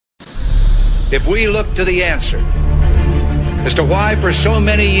if we look to the answer as to why for so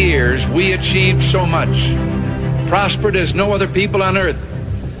many years we achieved so much, prospered as no other people on earth,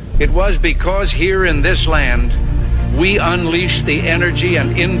 it was because here in this land we unleashed the energy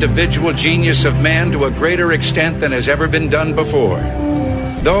and individual genius of man to a greater extent than has ever been done before.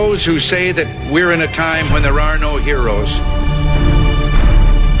 Those who say that we're in a time when there are no heroes,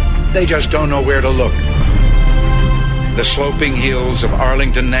 they just don't know where to look. The sloping hills of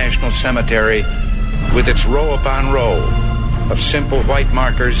Arlington National Cemetery, with its row upon row of simple white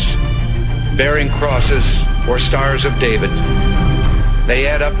markers bearing crosses or stars of David, they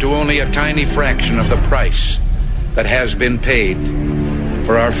add up to only a tiny fraction of the price that has been paid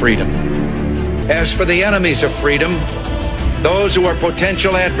for our freedom. As for the enemies of freedom, those who are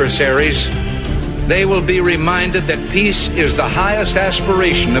potential adversaries, they will be reminded that peace is the highest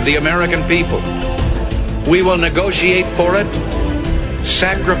aspiration of the American people. We will negotiate for it,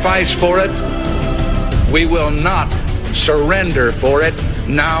 sacrifice for it. We will not surrender for it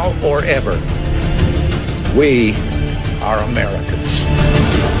now or ever. We are Americans.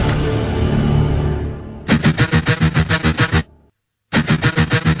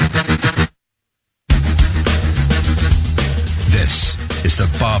 This is the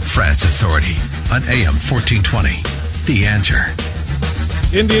Bob Frantz Authority on AM 1420. The Answer.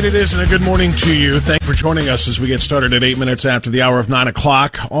 Indeed it is, and a good morning to you. Thank you for joining us as we get started at 8 minutes after the hour of 9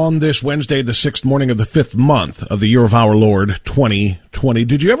 o'clock on this Wednesday, the 6th morning of the 5th month of the year of our Lord, 2020.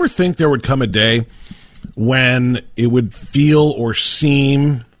 Did you ever think there would come a day when it would feel or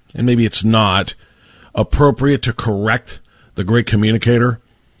seem, and maybe it's not, appropriate to correct the great communicator,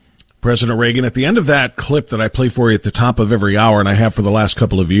 President Reagan? At the end of that clip that I play for you at the top of every hour, and I have for the last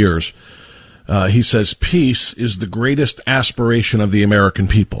couple of years, he says, peace is the greatest aspiration of the American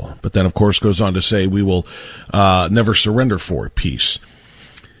people. But then, of course, goes on to say we will never surrender for peace.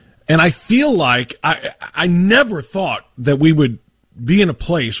 And I feel like I never thought that we would be in a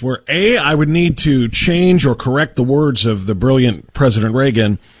place where, A, I would need to change or correct the words of the brilliant President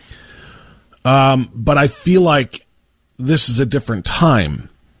Reagan. But I feel like this is a different time.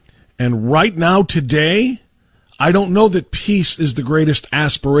 And right now, today, I don't know that peace is the greatest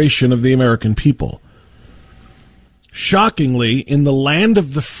aspiration of the American people. Shockingly, in the land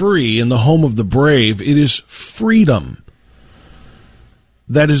of the free, in the home of the brave, it is freedom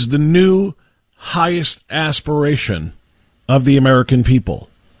that is the new highest aspiration of the American people.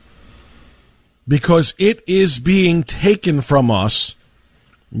 Because it is being taken from us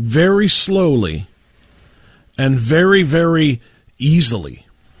very slowly and very, very easily.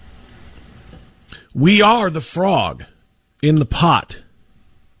 We are the frog in the pot.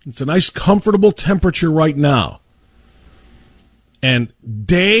 It's a nice, comfortable temperature right now. And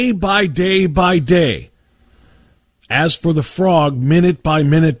day by day by day, as for the frog, minute by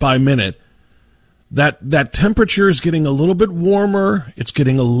minute by minute, that temperature is getting a little bit warmer. It's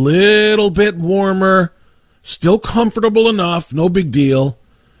getting a little bit warmer. Still comfortable enough, no big deal.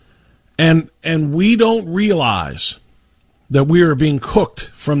 And we don't realize that we are being cooked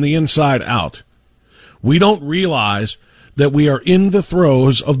from the inside out. We don't realize that we are in the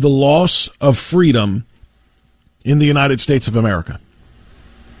throes of the loss of freedom in the United States of America.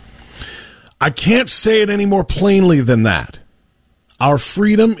 I can't say it any more plainly than that. Our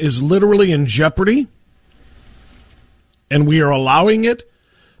freedom is literally in jeopardy, and we are allowing it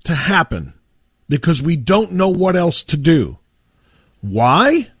to happen because we don't know what else to do.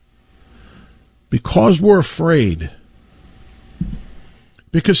 Why? Because we're afraid.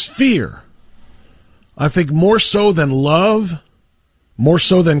 Because fear, I think more so than love, more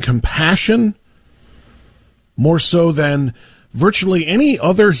so than compassion, more so than virtually any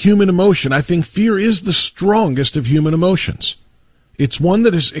other human emotion, I think fear is the strongest of human emotions. It's one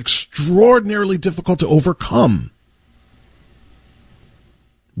that is extraordinarily difficult to overcome.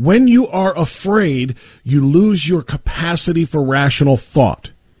 When you are afraid, you lose your capacity for rational thought.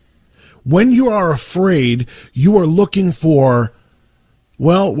 When you are afraid, you are looking for,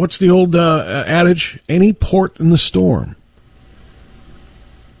 well, what's the old adage? Any port in the storm.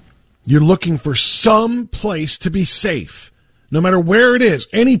 You're looking for some place to be safe. No matter where it is,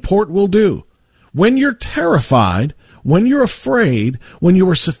 any port will do. When you're terrified, when you're afraid, when you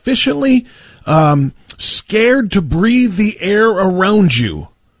are sufficiently scared to breathe the air around you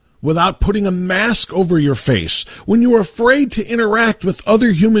without putting a mask over your face, when you are afraid to interact with other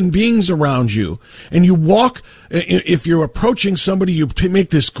human beings around you, and you walk, if you're approaching somebody, you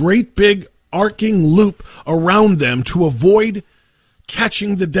make this great big arcing loop around them to avoid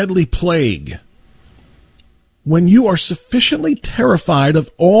catching the deadly plague. When you are sufficiently terrified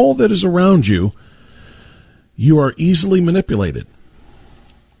of all that is around you, you are easily manipulated.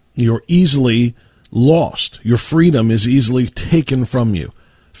 You're easily lost. Your freedom is easily taken from you.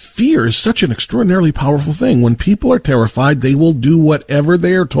 Fear is such an extraordinarily powerful thing. When people are terrified, they will do whatever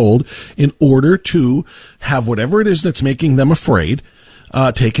they are told in order to have whatever it is that's making them afraid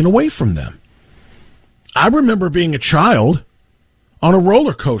taken away from them. I remember being a child on a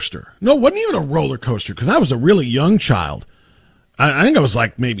roller coaster. No, it wasn't even a roller coaster because I was a really young child. I think I was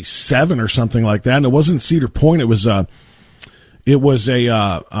like maybe 7 or something like that, and it wasn't Cedar Point. It was a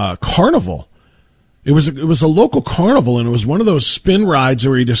carnival. It was a local carnival, and it was one of those spin rides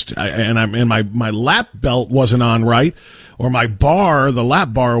where you just my lap belt wasn't on right, or my bar, the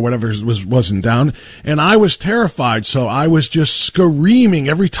lap bar or whatever wasn't down, and I was terrified. So I was just screaming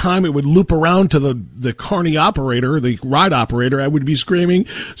every time it would loop around to the carny operator, the ride operator. I would be screaming,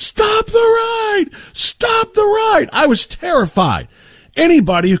 "Stop the ride! Stop the ride!" I was terrified.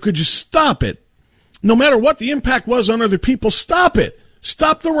 Anybody who could just stop it, no matter what the impact was on other people, stop it.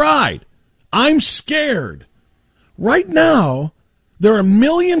 Stop the ride. I'm scared. Right now, there are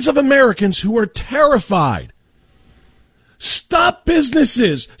millions of Americans who are terrified. Stop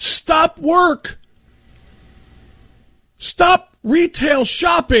businesses. Stop work. Stop retail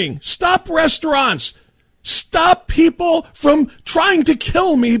shopping. Stop restaurants. Stop people from trying to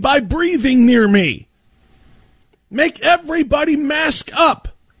kill me by breathing near me. Make everybody mask up.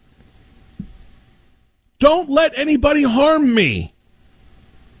 Don't let anybody harm me.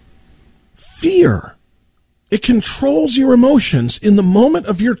 Fear. It controls your emotions. In the moment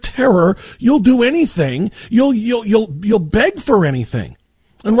of your terror, you'll do anything. You'll beg for anything.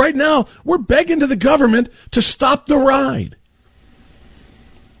 And right now, we're begging to the government to stop the ride.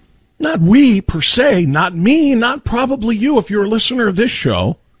 Not we, per se, not me, not probably you if you're a listener of this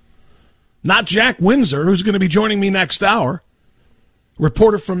show. Not Jack Windsor, who's going to be joining me next hour.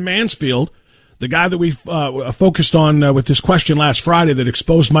 Reporter from Mansfield. The guy that we focused on with this question last Friday that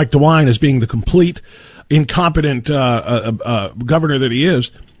exposed Mike DeWine as being the complete, incompetent governor that he is.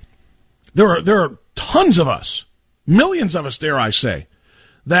 There are tons of us, millions of us, dare I say,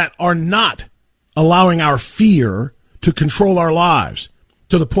 that are not allowing our fear to control our lives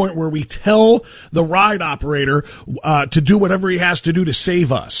to the point where we tell the ride operator to do whatever he has to do to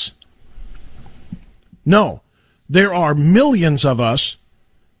save us. No, there are millions of us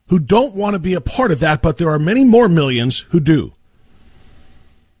who don't want to be a part of that, but there are many more millions who do.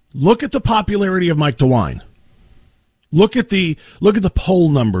 Look at the popularity of Mike DeWine. Look at the poll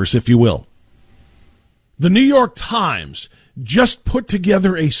numbers, if you will. The New York Times just put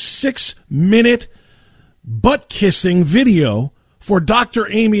together a 6-minute butt-kissing video for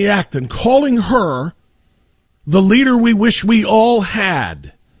Dr. Amy Acton, calling her the leader we wish we all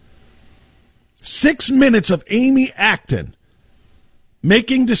had. 6 minutes of Amy Acton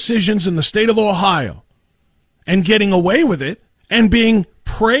making decisions in the state of Ohio and getting away with it and being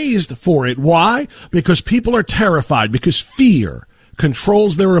praised for it. Why? Because people are terrified, because fear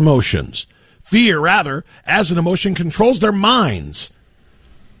controls their emotions. Fear, rather, as an emotion, controls their minds.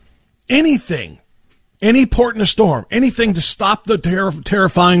 Anything, any port in a storm, anything to stop the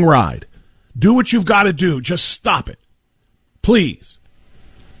terrifying ride. Do what you've got to do. Just stop it. Please.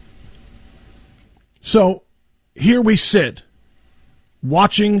 So here we sit,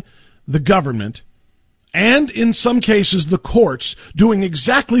 watching the government and, in some cases, the courts doing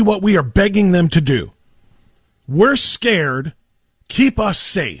exactly what we are begging them to do. We're scared. Keep us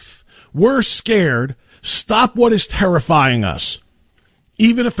safe. We're scared. Stop what is terrifying us,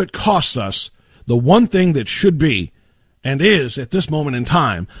 even if it costs us the one thing that should be and is, at this moment in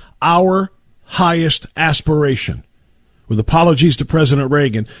time, our highest aspiration. With apologies to President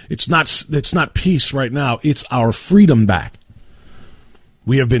Reagan, it's not peace right now. It's our freedom back.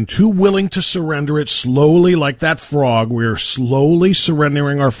 We have been too willing to surrender it slowly, like that frog. We are slowly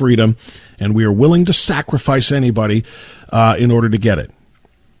surrendering our freedom, and we are willing to sacrifice anybody in order to get it.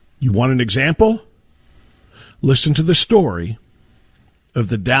 You want an example? Listen to the story of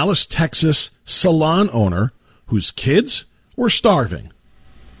the Dallas, Texas salon owner whose kids were starving,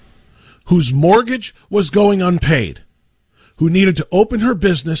 whose mortgage was going unpaid, who needed to open her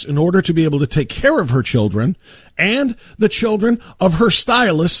business in order to be able to take care of her children and the children of her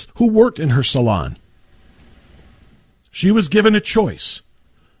stylists who worked in her salon. She was given a choice: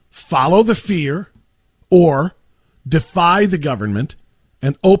 follow the fear or defy the government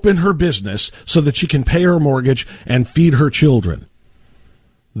and open her business so that she can pay her mortgage and feed her children.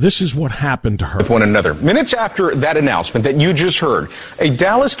 This is what happened to her. With one another. Minutes after that announcement that you just heard, a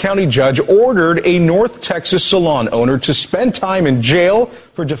Dallas County judge ordered a North Texas salon owner to spend time in jail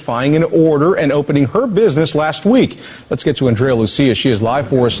for defying an order and opening her business last week. Let's get to Andrea Lucia. She is live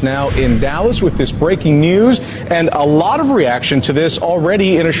for us now in Dallas with this breaking news and a lot of reaction to this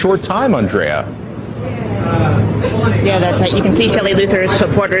already in a short time, Andrea. Yeah, that's right. You can see Shelley Luther's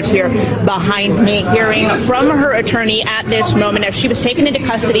supporters here behind me hearing from her attorney at this moment. As she was taken into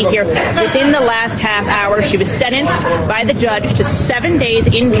custody here within the last half hour, she was sentenced by the judge to 7 days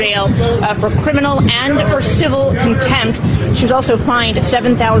in jail for criminal and for civil contempt. She was also fined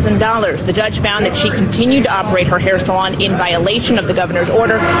 $7,000. The judge found that she continued to operate her hair salon in violation of the governor's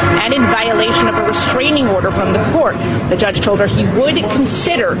order and in violation of a restraining order from the court. The judge told her he would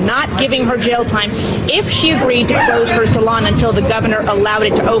consider not giving her jail time if she agreed to close her salon until the governor allowed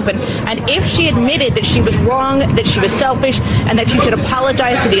it to open, and if she admitted that she was wrong, that she was selfish, and that she should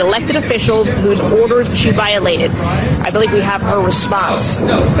apologize to the elected officials whose orders she violated. I believe we have her response.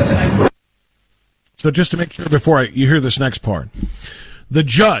 So just to make sure before you hear this next part, the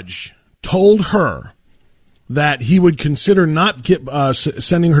judge told her that he would consider not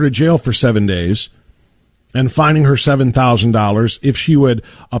sending her to jail for 7 days and fining her $7,000 if she would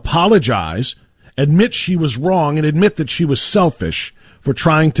apologize, admit she was wrong, and admit that she was selfish for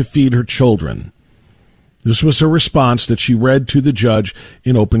trying to feed her children. This was her response that she read to the judge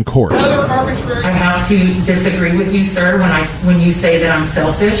in open court. I have to disagree with you, sir, when you say that I'm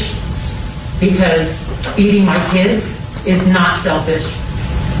selfish, because feeding my kids is not selfish.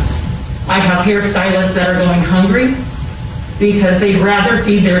 I have hairstylists that are going hungry because they'd rather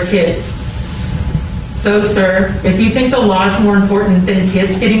feed their kids. So, sir, if you think the law is more important than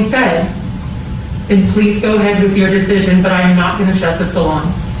kids getting fed, then please go ahead with your decision, but I am not going to shut the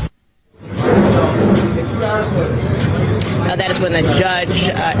salon. That is when the judge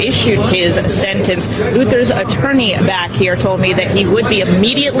issued his sentence. Luther's attorney back here told me that he would be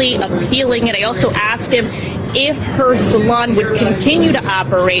immediately appealing it. I also asked him if her salon would continue to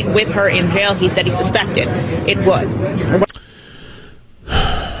operate with her in jail. He said he suspected it would.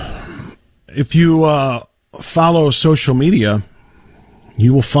 If you follow social media,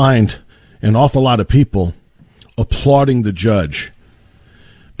 you will find an awful lot of people applauding the judge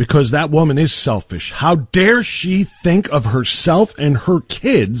because that woman is selfish. How dare she think of herself and her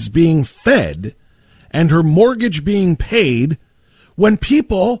kids being fed and her mortgage being paid when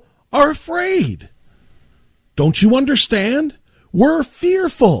people are afraid? Don't you understand? We're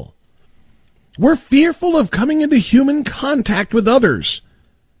fearful. We're fearful of coming into human contact with others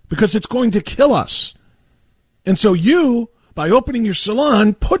because it's going to kill us. And so you, by opening your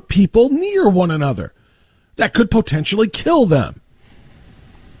salon, put people near one another that could potentially kill them.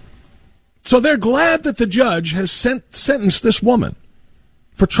 So they're glad that the judge has sentenced this woman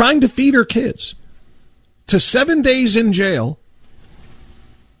for trying to feed her kids to 7 days in jail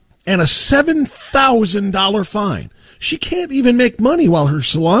and a $7,000 fine. She can't even make money while her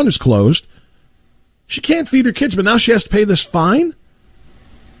salon is closed. She can't feed her kids, but now she has to pay this fine?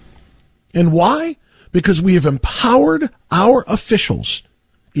 And why? Because we have empowered our officials,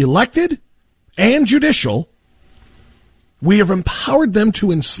 elected and judicial. We have empowered them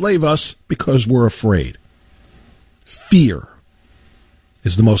to enslave us because we're afraid. Fear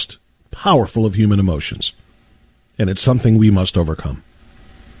is the most powerful of human emotions, and it's something we must overcome.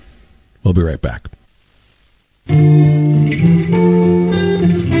 We'll be right back.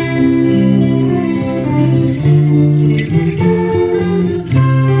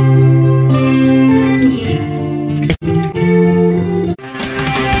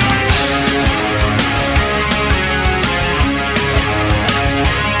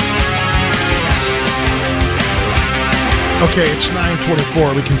 Okay, it's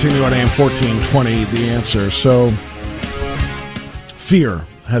 9:24. We continue on AM 1420, The Answer. So, fear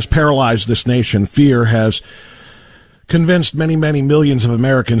has paralyzed this nation. Fear has convinced many, many millions of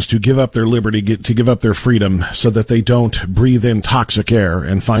Americans to give up their liberty, to give up their freedom, so that they don't breathe in toxic air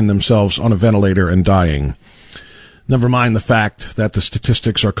and find themselves on a ventilator and dying. Never mind the fact that the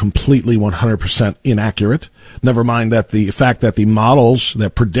statistics are completely 100% inaccurate. Never mind that the fact that the models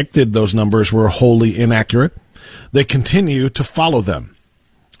that predicted those numbers were wholly inaccurate. They continue to follow them.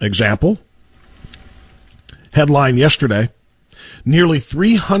 Example, headline yesterday, nearly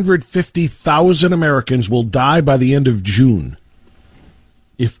 350,000 Americans will die by the end of June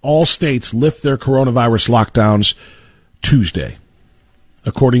if all states lift their coronavirus lockdowns Tuesday,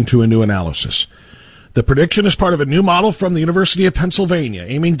 according to a new analysis. The prediction is part of a new model from the University of Pennsylvania,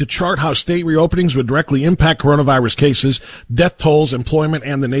 aiming to chart how state reopenings would directly impact coronavirus cases, death tolls, employment,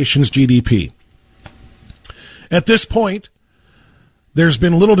 and the nation's GDP. At this point, There's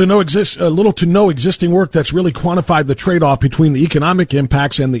been little to no existing work that's really quantified the trade-off between the economic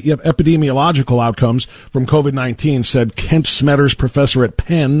impacts and the epidemiological outcomes from COVID-19, said Kent Smetters, professor at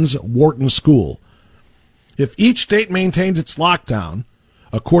Penn's Wharton School. If each state maintains its lockdown,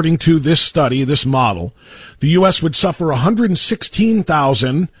 according to this study, this model, the U.S. would suffer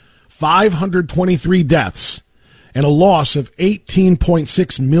 116,523 deaths and a loss of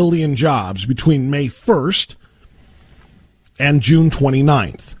 18.6 million jobs between May 1st and June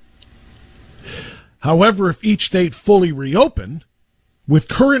 29th. However, if each state fully reopened, with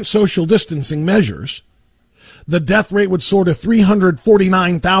current social distancing measures, the death rate would soar to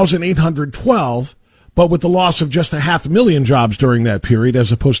 349,812, but with the loss of just 500,000 jobs during that period,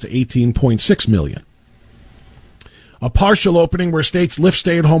 as opposed to 18.6 million. A partial opening where states lift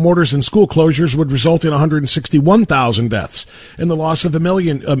stay-at-home orders and school closures would result in 161,000 deaths and the loss of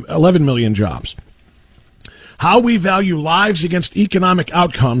 11 million jobs. How we value lives against economic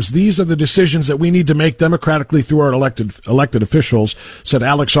outcomes, these are the decisions that we need to make democratically through our elected officials, said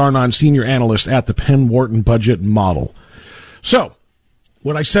Alex Arnon, senior analyst at the Penn Wharton Budget Model. So,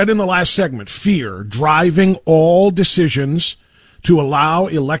 what I said in the last segment, fear driving all decisions to allow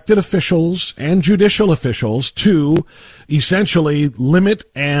elected officials and judicial officials to essentially limit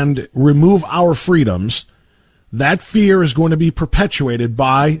and remove our freedoms, that fear is going to be perpetuated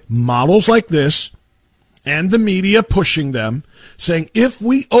by models like this and the media pushing them, saying if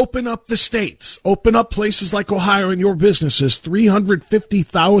we open up the states, open up places like Ohio and your businesses,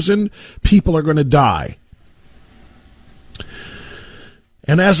 350,000 people are going to die.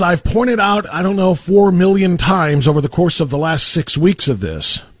 And as I've pointed out, 4 million times over the course of the last 6 weeks of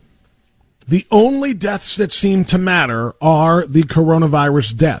this, the only deaths that seem to matter are the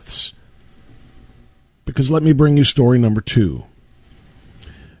coronavirus deaths. Because let me bring you story number 2.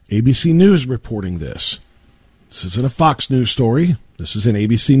 ABC News reporting this. This isn't a Fox News story. This is an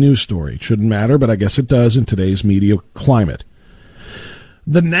ABC News story. It shouldn't matter, but I guess it does in today's media climate.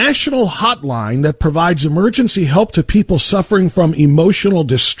 The national hotline that provides emergency help to people suffering from emotional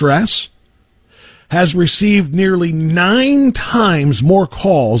distress has received nearly 9 times more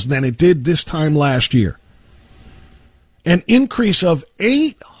calls than it did this time last year. An increase of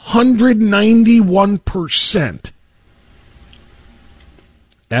 891%.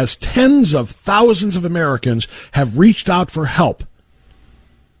 As tens of thousands of Americans have reached out for help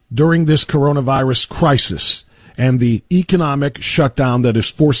during this coronavirus crisis and the economic shutdown that is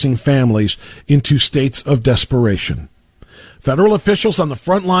forcing families into states of desperation. Federal officials on the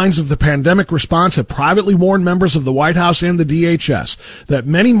front lines of the pandemic response have privately warned members of the White House and the DHS that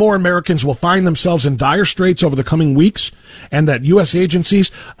many more Americans will find themselves in dire straits over the coming weeks and that U.S.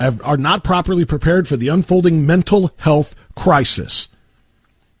 agencies are not properly prepared for the unfolding mental health crisis.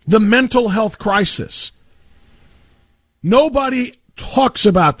 The mental health crisis. Nobody talks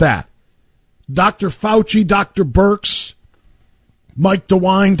about that. Dr. Fauci, Dr. Birx, Mike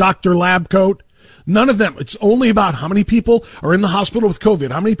DeWine, Dr. Labcoat, none of them. It's only about how many people are in the hospital with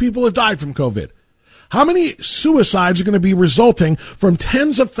COVID, how many people have died from COVID, how many suicides are going to be resulting from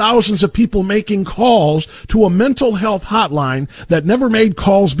tens of thousands of people making calls to a mental health hotline that never made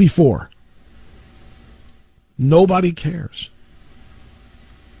calls before. Nobody cares.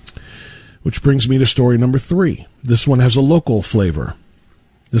 Which brings me to story number 3. This one has a local flavor.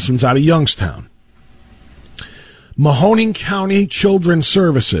 This one's out of Youngstown. Mahoning County Children's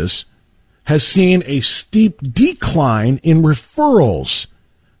Services has seen a steep decline in referrals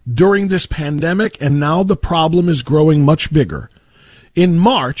during this pandemic, and now the problem is growing much bigger. In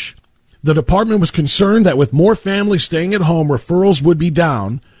March, the department was concerned that with more families staying at home, referrals would be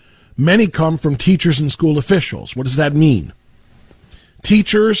down. Many come from teachers and school officials. What does that mean?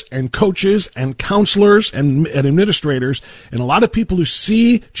 Teachers and coaches and counselors and administrators and a lot of people who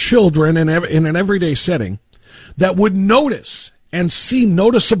see children in an everyday setting that would notice and see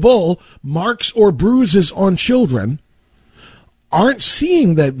noticeable marks or bruises on children aren't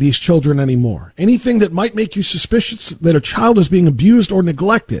seeing these children anymore. Anything that might make you suspicious that a child is being abused or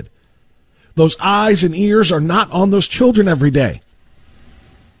neglected, those eyes and ears are not on those children every day.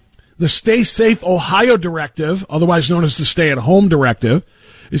 The Stay Safe Ohio Directive, otherwise known as the Stay at Home Directive,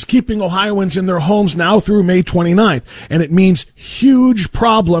 is keeping Ohioans in their homes now through May 29th, and it means huge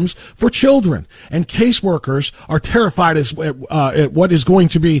problems for children. And caseworkers are terrified at what is going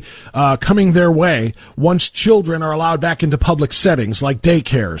to be coming their way once children are allowed back into public settings like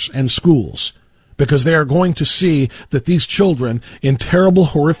daycares and schools, because they are going to see that these children in terrible,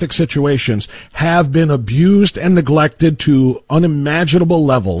 horrific situations have been abused and neglected to unimaginable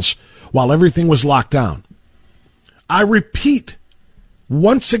levels while everything was locked down. I repeat,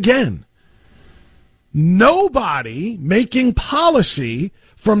 once again, Nobody making policy,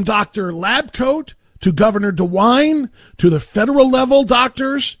 from Dr. Labcoat to Governor DeWine to the federal level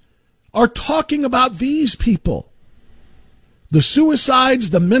doctors, are talking about these people. The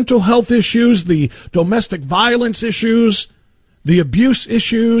suicides, the mental health issues, the domestic violence issues, the abuse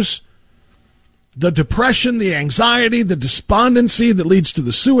issues, the depression, the anxiety, the despondency that leads to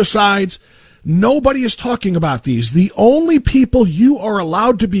the suicides. Nobody is talking about these. The only people you are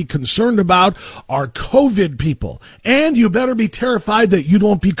allowed to be concerned about are COVID people. And you better be terrified that you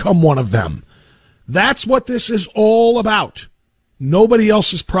don't become one of them. That's what this is all about. Nobody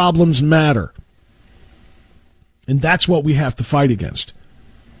else's problems matter. And that's what we have to fight against.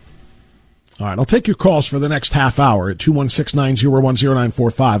 All right, I'll take your calls for the next half hour at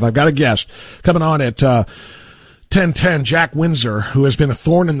 216-901-0945. I've got a guest coming on at 10:10, Jack Windsor, who has been a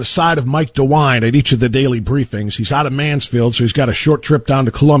thorn in the side of Mike DeWine at each of the daily briefings. He's out of Mansfield, so he's got a short trip down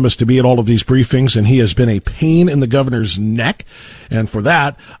to Columbus to be at all of these briefings, and he has been a pain in the governor's neck. And for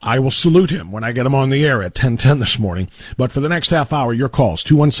that, I will salute him when I get him on the air at 10:10 this morning. But for the next half hour, your calls,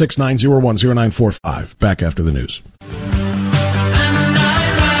 216-901-0945. Back after the news.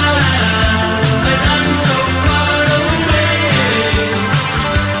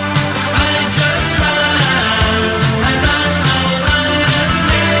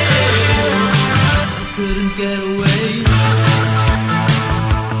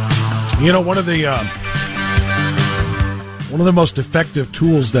 You know, one of the most effective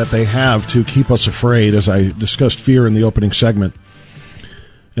tools that they have to keep us afraid, as I discussed fear in the opening segment,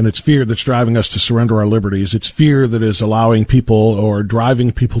 and it's fear that's driving us to surrender our liberties. It's fear that is allowing people or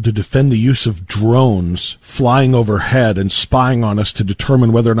driving people to defend the use of drones flying overhead and spying on us to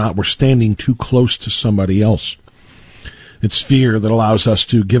determine whether or not we're standing too close to somebody else. It's fear that allows us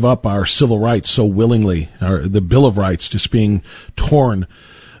to give up our civil rights so willingly, the Bill of Rights just being torn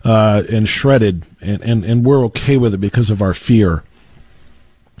and shredded, and we're okay with it because of our fear.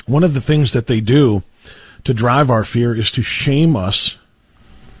 One of the things that they do to drive our fear is to shame us,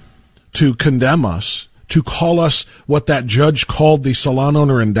 to condemn us, to call us what that judge called the salon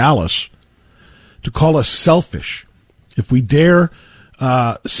owner in Dallas, to call us selfish. If we dare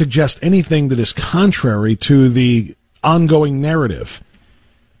suggest anything that is contrary to the ongoing narrative,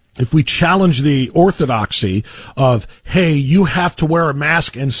 if we challenge the orthodoxy of, hey, you have to wear a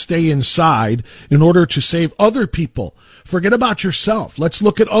mask and stay inside in order to save other people, forget about yourself. Let's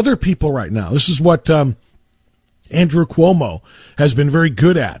look at other people right now. This is what Andrew Cuomo has been very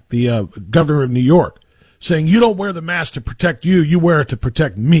good at, the governor of New York, saying you don't wear the mask to protect you, you wear it to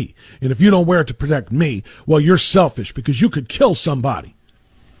protect me. And if you don't wear it to protect me, well, you're selfish because you could kill somebody.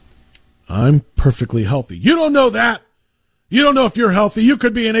 I'm perfectly healthy. You don't know that. You don't know if you're healthy. You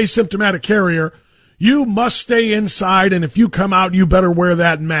could be an asymptomatic carrier. You must stay inside, and if you come out, you better wear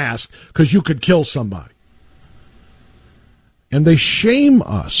that mask because you could kill somebody. And they shame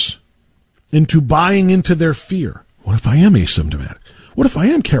us into buying into their fear. What if I am asymptomatic? What if I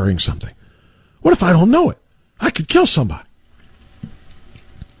am carrying something? What if I don't know it? I could kill somebody.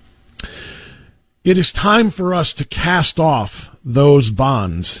 It is time for us to cast off those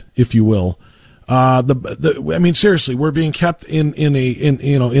bonds, if you will. I mean, seriously, we're being kept in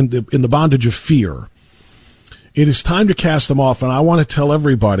the bondage of fear. It is time to cast them off, and I want to tell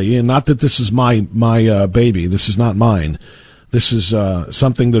everybody, and not that this is my baby, this is not mine. This is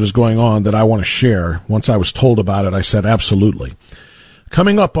something that is going on that I want to share. Once I was told about it, I said absolutely.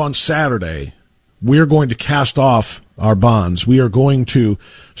 Coming up on Saturday, we are going to cast off our bonds. We are going to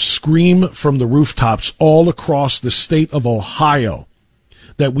scream from the rooftops all across the state of Ohio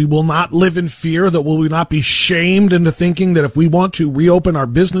that we will not live in fear, that we will not be shamed into thinking that if we want to reopen our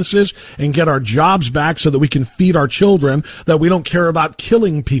businesses and get our jobs back so that we can feed our children, that we don't care about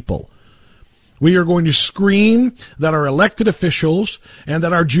killing people. We are going to scream that our elected officials and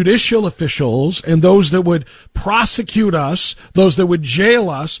that our judicial officials and those that would prosecute us, those that would jail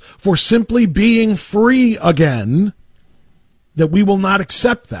us for simply being free again, that we will not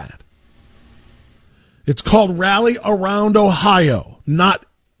accept that. It's called Rally Around Ohio, not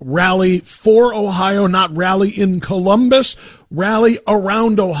Rally for Ohio, not Rally in Columbus, Rally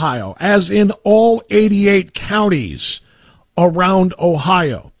Around Ohio, as in all 88 counties around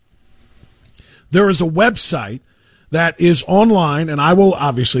Ohio. There is a website that is online, and I will,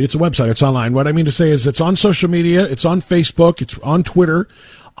 obviously, it's a website, it's online. What I mean to say is it's on social media, it's on Facebook, it's on Twitter.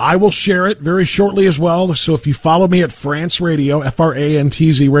 I will share it very shortly as well. So if you follow me at France Radio,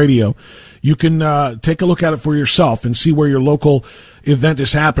 Frantz Radio, you can take a look at it for yourself and see where your local event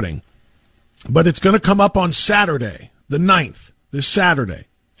is happening. But it's going to come up on Saturday, the 9th, this Saturday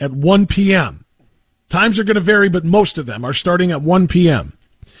at 1 p.m. Times are going to vary, but most of them are starting at 1 p.m.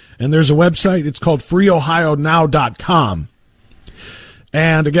 And there's a website. It's called freeohionow.com.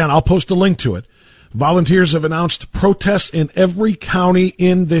 And again, I'll post a link to it. Volunteers have announced protests in every county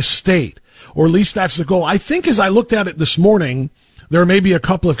in this state, or at least that's the goal. I think as I looked at it this morning, there may be a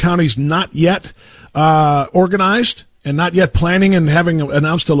couple of counties not yet organized and not yet planning and having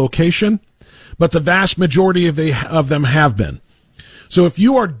announced a location, but the vast majority of them have been. So if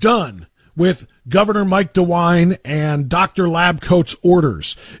you are done with Governor Mike DeWine and Dr. Labcoat's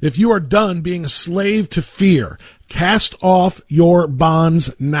orders, if you are done being a slave to fear, cast off your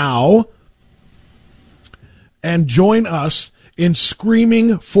bonds now and join us in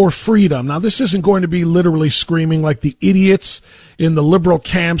screaming for freedom. Now, this isn't going to be literally screaming like the idiots in the liberal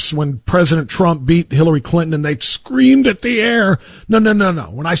camps when President Trump beat Hillary Clinton and they screamed at the air. No.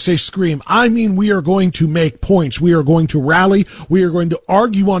 When I say scream, I mean we are going to make points. We are going to rally. We are going to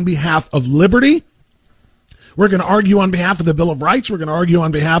argue on behalf of liberty. We're going to argue on behalf of the Bill of Rights. We're going to argue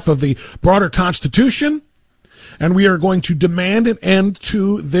on behalf of the broader Constitution. And we are going to demand an end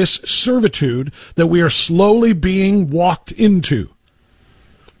to this servitude that we are slowly being walked into.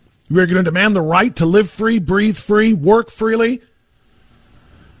 We are going to demand the right to live free, breathe free, work freely,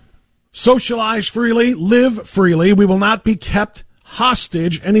 socialize freely, live freely. We will not be kept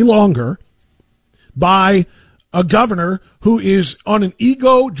hostage any longer by a governor who is on an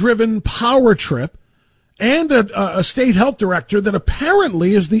ego-driven power trip and a state health director that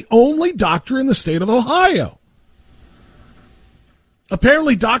apparently is the only doctor in the state of Ohio.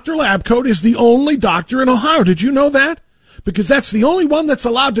 Apparently, Dr. Labcoat is the only doctor in Ohio. Did you know that? Because that's the only one that's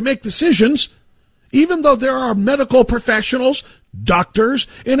allowed to make decisions, even though there are medical professionals, doctors,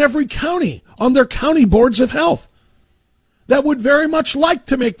 in every county on their county boards of health that would very much like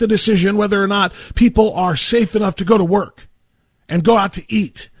to make the decision whether or not people are safe enough to go to work and go out to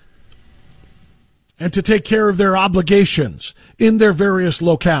eat and to take care of their obligations in their various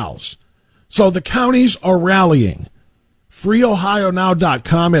locales. So the counties are rallying.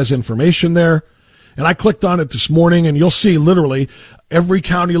 FreeOhioNow.com has information there. And I clicked on it this morning, and you'll see literally every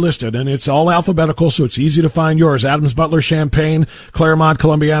county listed, and it's all alphabetical, so it's easy to find yours. Adams, Butler, Champaign, Claremont,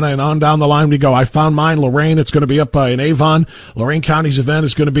 Columbiana, and on down the line we go. I found mine, Lorain. It's going to be up in Avon. Lorain County's event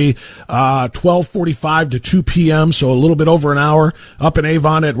is going to be 12:45 to 2 p.m., so a little bit over an hour, up in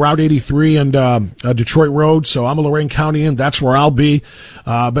Avon at Route 83 and Detroit Road. So I'm a Lorain County, and that's where I'll be.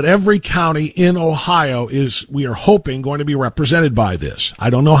 But every county in Ohio is, we are hoping, going to be represented by this. I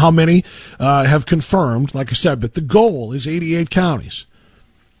don't know how many have confirmed, like I said, but the goal is 88 counties.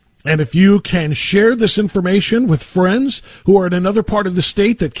 And if you can share this information with friends who are in another part of the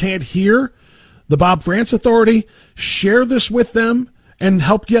state that can't hear the Bob Frantz Authority, share this with them and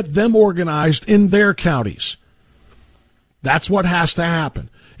help get them organized in their counties. That's what has to happen.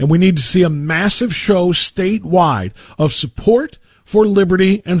 And we need to see a massive show statewide of support for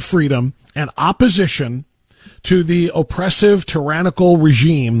liberty and freedom and opposition to the oppressive, tyrannical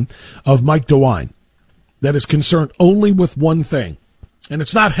regime of Mike DeWine that is concerned only with one thing. And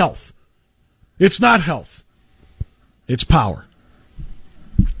it's not health. It's not health. It's power.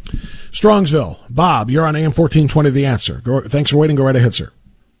 Strongsville. Bob, you're on AM 1420, The Answer. Thanks for waiting. Go right ahead, sir.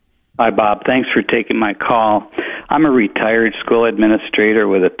 Hi, Bob. Thanks for taking my call. I'm a retired school administrator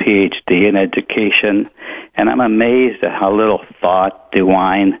with a PhD in education, and I'm amazed at how little thought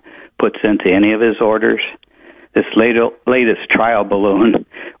DeWine puts into any of his orders. This latest trial balloon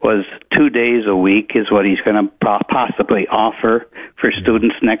was 2 days a week is what he's going to possibly offer for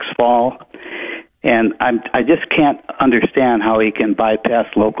students next fall. And I just can't understand how he can bypass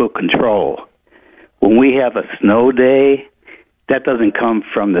local control. When we have a snow day, that doesn't come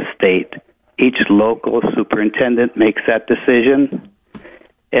from the state. Each local superintendent makes that decision.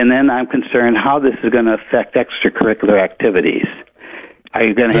 And then I'm concerned how this is going to affect extracurricular activities. Are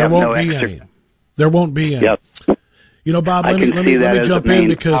you going to have no extra? There won't be any. Yep. You know, Bob, let me jump in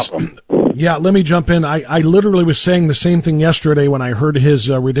because, let me jump in. I literally was saying the same thing yesterday when I heard his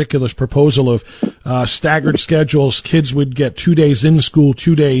ridiculous proposal of staggered schedules. Kids would get 2 days in school,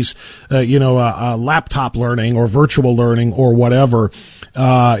 2 days, laptop learning or virtual learning or whatever,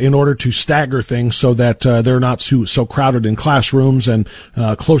 in order to stagger things so that they're not so crowded in classrooms and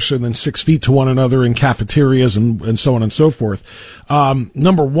closer than 6 feet to one another in cafeterias and so on and so forth.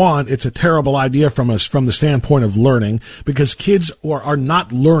 Number one, it's a terrible idea from the standpoint of learning because kids are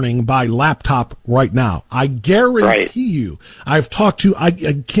not learning by laptop right now. I guarantee you, I've talked to, I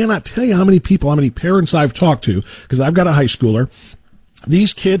cannot tell you how many parents I've talked to because I've got a high schooler.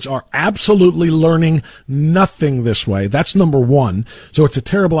 These kids are absolutely learning nothing this way. That's number one. So it's a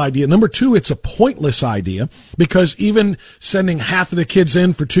terrible idea. Number two, it's a pointless idea because even sending half of the kids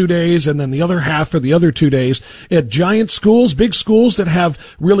in for 2 days and then the other half for the other 2 days at giant schools, big schools that have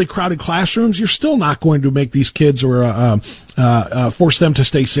really crowded classrooms, you're still not going to make these kids or force them to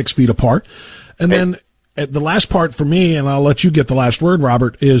stay 6 feet apart. And then the last part for me, and I'll let you get the last word,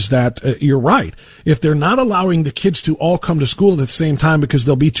 Robert, is that you're right. If they're not allowing the kids to all come to school at the same time because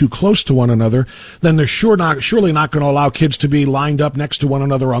they'll be too close to one another, then they're surely not going to allow kids to be lined up next to one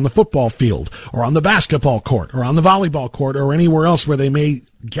another on the football field or on the basketball court or on the volleyball court or anywhere else where they may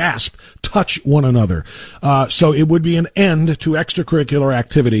touch one another. So it would be an end to extracurricular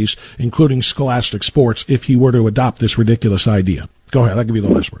activities, including scholastic sports, if he were to adopt this ridiculous idea. Go ahead. I'll give you the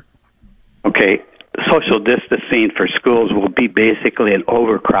last word. Okay. Social distancing for schools will be basically an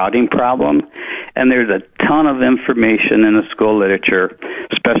overcrowding problem, and there's a ton of information in the school literature,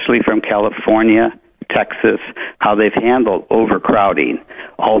 especially from California, Texas, how they've handled overcrowding,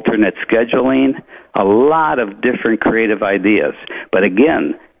 alternate scheduling, a lot of different creative ideas. But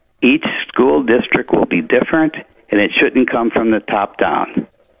again, each school district will be different, and it shouldn't come from the top down.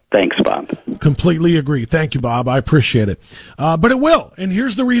 Thanks, Bob. Completely agree. Thank you, Bob. I appreciate it. But it will. And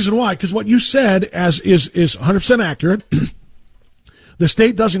here's the reason why. Because what you said is 100% accurate. The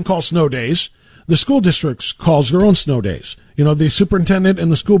state doesn't call snow days. The school districts calls their own snow days. You know, the superintendent and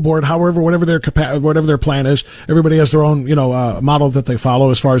the school board, whatever their plan is, everybody has their own, model that they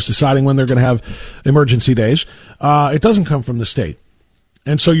follow as far as deciding when they're going to have emergency days. It doesn't come from the state.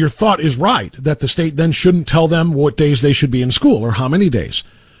 And so your thought is right, that the state then shouldn't tell them what days they should be in school or how many days.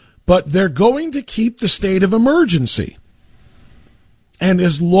 But they're going to keep the state of emergency. And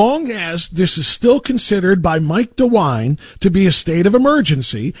as long as this is still considered by Mike DeWine to be a state of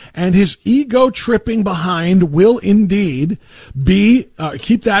emergency, and his ego tripping behind will indeed be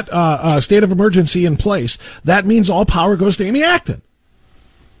keep that state of emergency in place, that means all power goes to Amy Acton.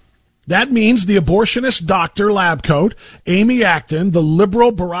 That means the abortionist doctor lab coat, Amy Acton, the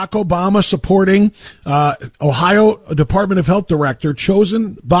liberal Barack Obama supporting Ohio Department of Health director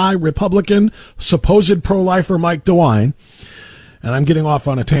chosen by Republican supposed pro-lifer Mike DeWine. And I'm getting off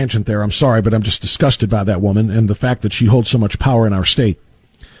on a tangent there. I'm sorry, but I'm just disgusted by that woman and the fact that she holds so much power in our state.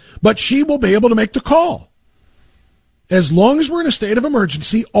 But she will be able to make the call. As long as we're in a state of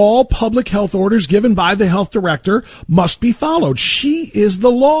emergency, all public health orders given by the health director must be followed. She is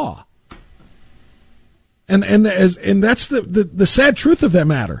the law. And that's the sad truth of that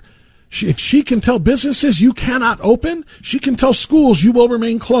matter. If she can tell businesses you cannot open, she can tell schools you will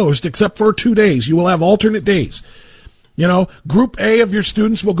remain closed except for 2 days. You will have alternate days. You know, Group A of your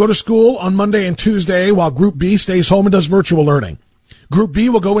students will go to school on Monday and Tuesday while Group B stays home and does virtual learning. Group B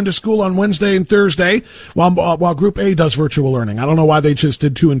will go into school on Wednesday and Thursday while Group A does virtual learning. I don't know why they just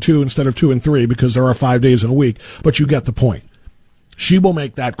did 2 and 2 instead of 2 and 3 because there are 5 days in a week, but you get the point. She will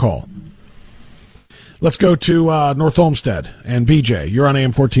make that call. Let's go to North Olmsted and BJ. You're on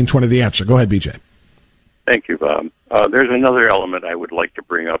AM 1420, The Answer. Go ahead, BJ. Thank you, Bob. There's another element I would like to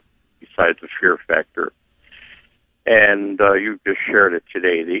bring up besides the fear factor. And you just shared it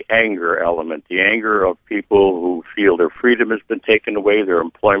today, the anger element, the anger of people who feel their freedom has been taken away, their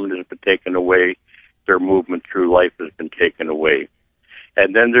employment has been taken away, their movement through life has been taken away.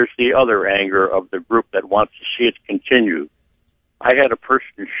 And then there's the other anger of the group that wants to see it continue. I had a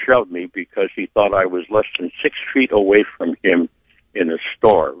person shove me because he thought I was less than 6 feet away from him in a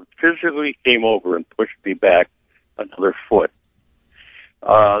store. Physically came over and pushed me back another foot.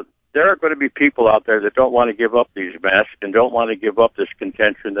 There are going to be people out there that don't want to give up these masks and don't want to give up this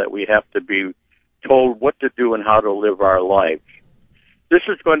contention that we have to be told what to do and how to live our lives. This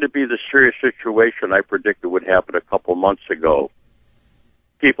is going to be the serious situation I predicted would happen a couple months ago.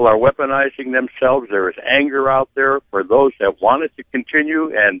 People are weaponizing themselves. There is anger out there for those that want it to continue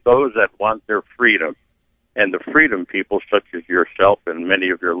and those that want their freedom. And the freedom people, such as yourself and many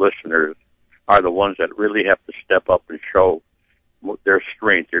of your listeners, are the ones that really have to step up and show their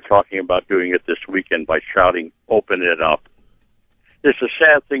strength. You're talking about doing it this weekend by shouting, "Open it up." It's a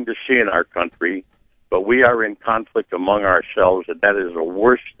sad thing to see in our country, but we are in conflict among ourselves, and that is the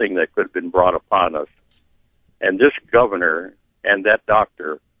worst thing that could have been brought upon us. And this governor and that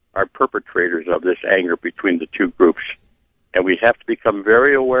doctor are perpetrators of this anger between the two groups, and we have to become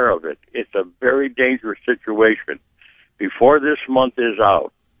very aware of it. It's a very dangerous situation. Before this month is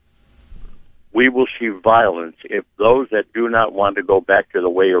out, we will see violence if those that do not want to go back to the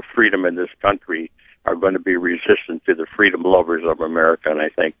way of freedom in this country are going to be resistant to the freedom lovers of America, and I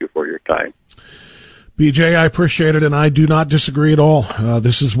thank you for your time. BJ, I appreciate it, and I do not disagree at all.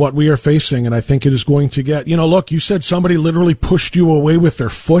 This is what we are facing, and I think it is going to get... look, you said somebody literally pushed you away with their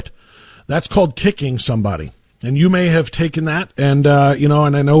foot. That's called kicking somebody. And you may have taken that, and,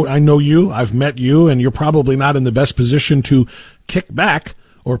 and I know you, I've met you, and you're probably not in the best position to kick back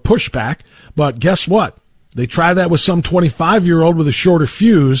or push back, but guess what? They try that with some 25-year-old with a shorter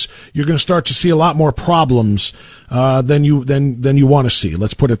fuse, you're going to start to see a lot more problems than you want to see.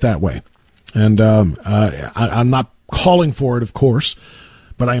 Let's put it that way. And I'm not calling for it, of course,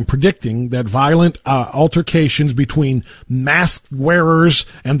 but I am predicting that violent altercations between mask wearers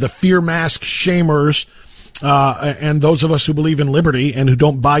and the fear mask shamers and those of us who believe in liberty and who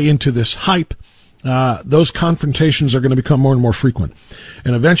don't buy into this hype, those confrontations are going to become more and more frequent.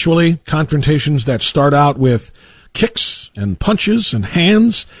 And eventually, confrontations that start out with kicks and punches and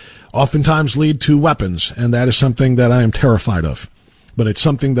hands oftentimes lead to weapons, and that is something that I am terrified of. But it's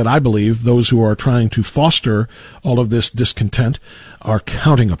something that I believe those who are trying to foster all of this discontent are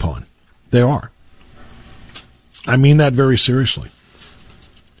counting upon. They are. I mean that very seriously.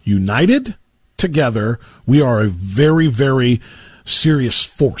 United together, we are a very, very serious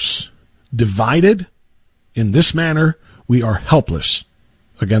force. Divided in this manner, we are helpless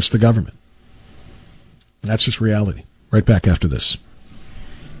against the government. That's just reality. Right back after this.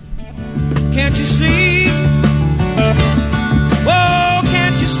 Can't you see? Whoa,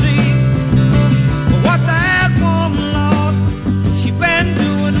 can't you see what that woman, Lord, she been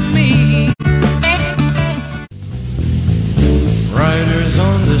doing to me? Riders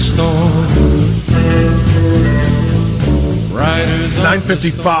on the storm. Riders on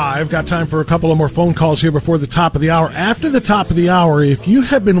 9:55. Got time for a couple of more phone calls here before the top of the hour. After the top of the hour, if you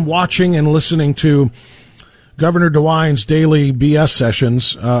have been watching and listening to Governor DeWine's daily BS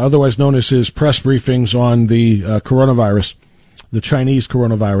sessions, otherwise known as his press briefings on the coronavirus, the Chinese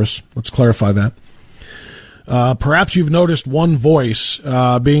coronavirus. Let's clarify that. Perhaps you've noticed one voice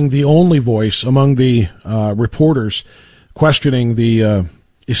being the only voice among the reporters questioning the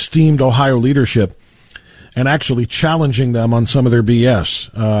esteemed Ohio leadership and actually challenging them on some of their BS.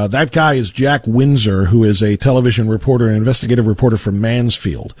 That guy is Jack Windsor, who is a television reporter, an investigative reporter from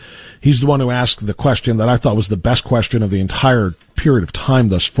Mansfield. He's the one who asked the question that I thought was the best question of the entire period of time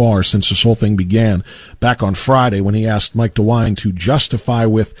thus far since this whole thing began, back on Friday when he asked Mike DeWine to justify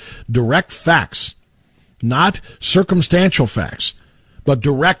with direct facts, not circumstantial facts, but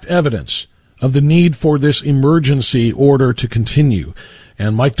direct evidence of the need for this emergency order to continue.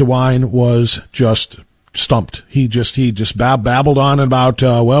 And Mike DeWine was just stumped. He just babbled on about,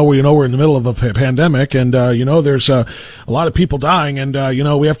 we're in the middle of a pandemic and, there's a lot of people dying and,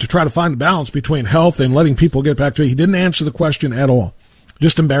 we have to try to find a balance between health and letting people get back to it. He didn't answer the question at all.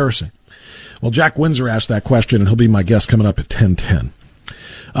 Just embarrassing. Well, Jack Windsor asked that question and he'll be my guest coming up at 10:10.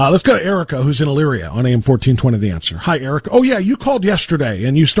 Let's go to Erica, who's in Elyria on AM 1420 The Answer. Hi, Erica. Oh, yeah, you called yesterday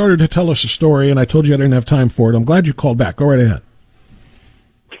and you started to tell us a story and I told you I didn't have time for it. I'm glad you called back. Go right ahead.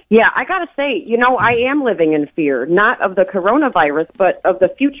 Yeah, I got to say, I am living in fear, not of the coronavirus, but of the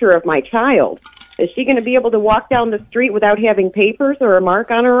future of my child. Is she going to be able to walk down the street without having papers or a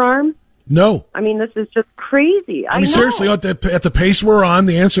mark on her arm? No. I mean, this is just crazy. I mean, seriously, at the pace we're on,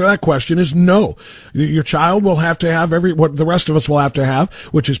 the answer to that question is no. Your child will have to have what the rest of us will have to have,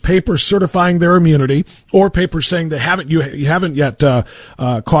 which is papers certifying their immunity or papers saying you haven't yet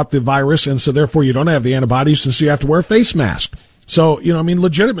caught the virus, and so therefore you don't have the antibodies, and so you have to wear a face mask. So,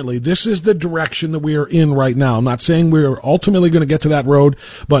 legitimately, this is the direction that we are in right now. I'm not saying we're ultimately going to get to that road,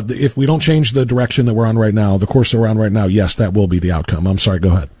 but if we don't change the direction that we're on right now, the course that we're on right now, yes, that will be the outcome. I'm sorry, go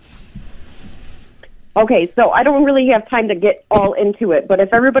ahead. Okay, so I don't really have time to get all into it, but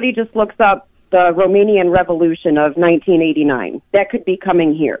if everybody just looks up the Romanian Revolution of 1989, that could be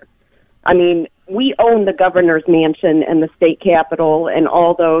coming here. I mean, we own the governor's mansion and the state capitol and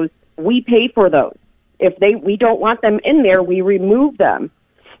all those. We pay for those. If we don't want them in there, we remove them.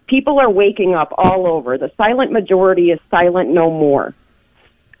 People are waking up all over. The silent majority is silent no more.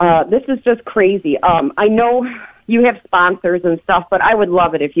 This is just crazy. I know you have sponsors and stuff, but I would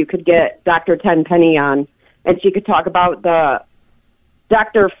love it if you could get Dr. Tenpenny on and she could talk about the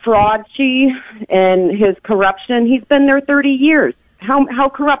Dr. Fraudchi and his corruption. He's been there 30 years. How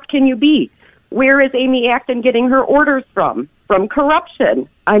corrupt can you be? Where is Amy Acton getting her orders from? From corruption.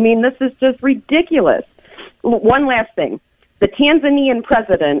 I mean, this is just ridiculous. One last thing. The Tanzanian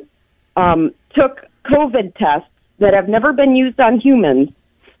president took COVID tests that have never been used on humans,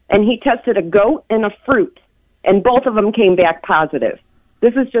 and he tested a goat and a fruit, and both of them came back positive.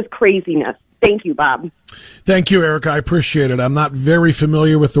 This is just craziness. Thank you, Bob. Thank you, Erica. I appreciate it. I'm not very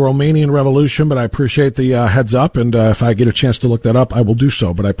familiar with the Romanian Revolution, but I appreciate the heads up, and if I get a chance to look that up, I will do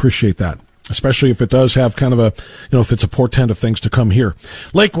so, but I appreciate that. especially if it does have kind of a, if it's a portent of things to come here.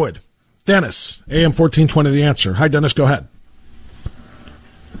 Lakewood, Dennis, AM 1420, The Answer. Hi, Dennis, go ahead.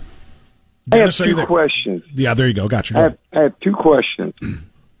 Dennis, I have two questions. Yeah, there you go. Gotcha. I have two questions.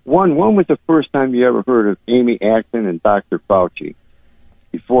 One was the first time you ever heard of Amy Acton and Dr. Fauci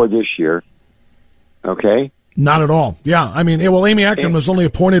before this year. Okay? Not at all. Yeah, I mean, Amy Acton was only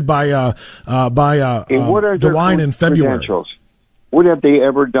appointed by DeWine in February. What have they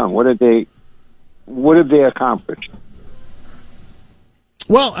ever done? What have they accomplished?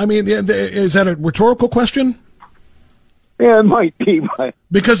 Well, I mean, is that a rhetorical question? Yeah, it might be, but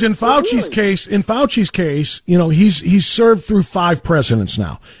because in Fauci's case, he's served through 5 presidents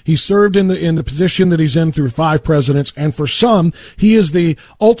now. He's served in the position that he's in through 5 presidents, and for some, he is the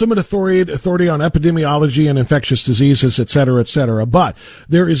ultimate authority on epidemiology and infectious diseases, et cetera, et cetera. But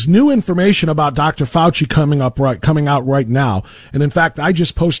there is new information about Dr. Fauci coming out right now, and in fact, I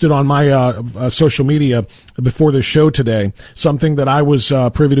just posted on my social media before the show today something that I was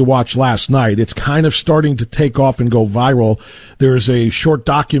privy to watch last night. It's kind of starting to take off and go viral. There's a short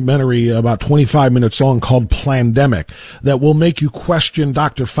documentary about 25 minutes long called Plandemic that will make you question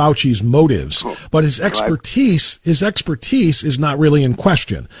Dr. Fauci's motives. But his expertise is not really in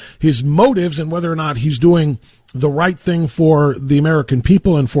question. His motives and whether or not he's doing the right thing for the American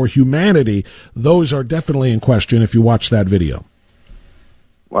people and for humanity, those are definitely in question if you watch that video.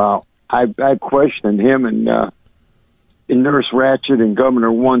 Well, I questioned him and Nurse Ratched and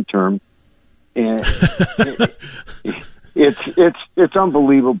Governor one term, and it's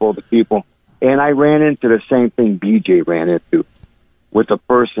unbelievable to people. And I ran into the same thing BJ ran into with a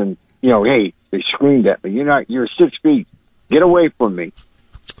person. Hey, they screamed at me. You're 6 feet. Get away from me.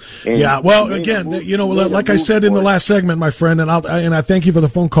 And yeah, well, again, like I said in the last segment, my friend, and I thank you for the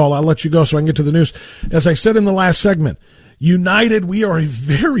phone call. I'll let you go so I can get to the news. As I said in the last segment, united, we are a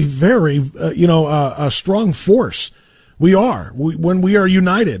very, very, a strong force. We are. When we are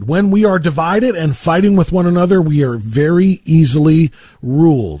united. When we are divided and fighting with one another, we are very easily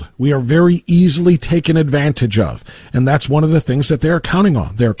ruled. We are very easily taken advantage of. And that's one of the things that they're counting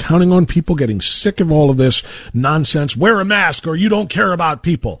on. They're counting on people getting sick of all of this nonsense. Wear a mask or you don't care about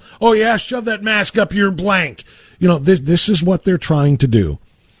people. Oh, yeah, shove that mask up your blank. This is what they're trying to do.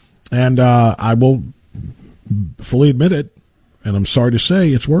 And I will fully admit it, and I'm sorry to say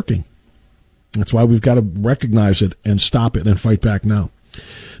it's working. That's why we've got to recognize it and stop it and fight back now.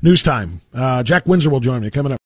 News time. Jack Windsor will join me coming up.